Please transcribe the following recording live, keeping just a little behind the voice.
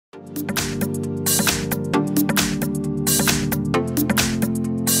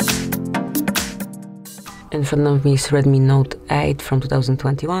In front of me is Redmi Note 8 from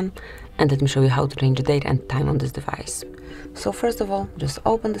 2021, and let me show you how to change the date and time on this device. So first of all, just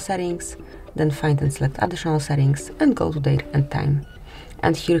open the settings, then find and select additional settings and go to date and time.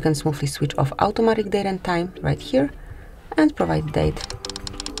 And here you can smoothly switch off automatic date and time right here and provide date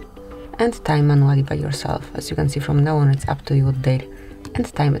and time manually by yourself. As you can see, from now on it's up to you what date and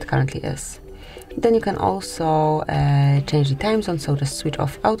time it currently is. Then you can also change the time zone, so just switch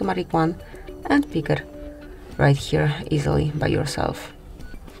off automatic one and pick it right here easily by yourself.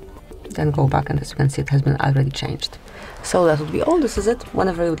 Then go back, and as you can see, it has been already changed. So that would be all. This is it.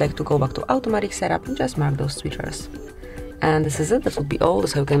 Whenever you would like to go back to automatic setup, just mark those switchers. And this is it. That would be all.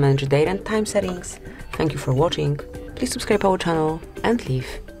 This is how you can manage date and time settings. Thank you for watching. Please subscribe our channel and leave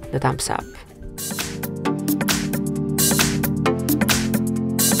the thumbs up.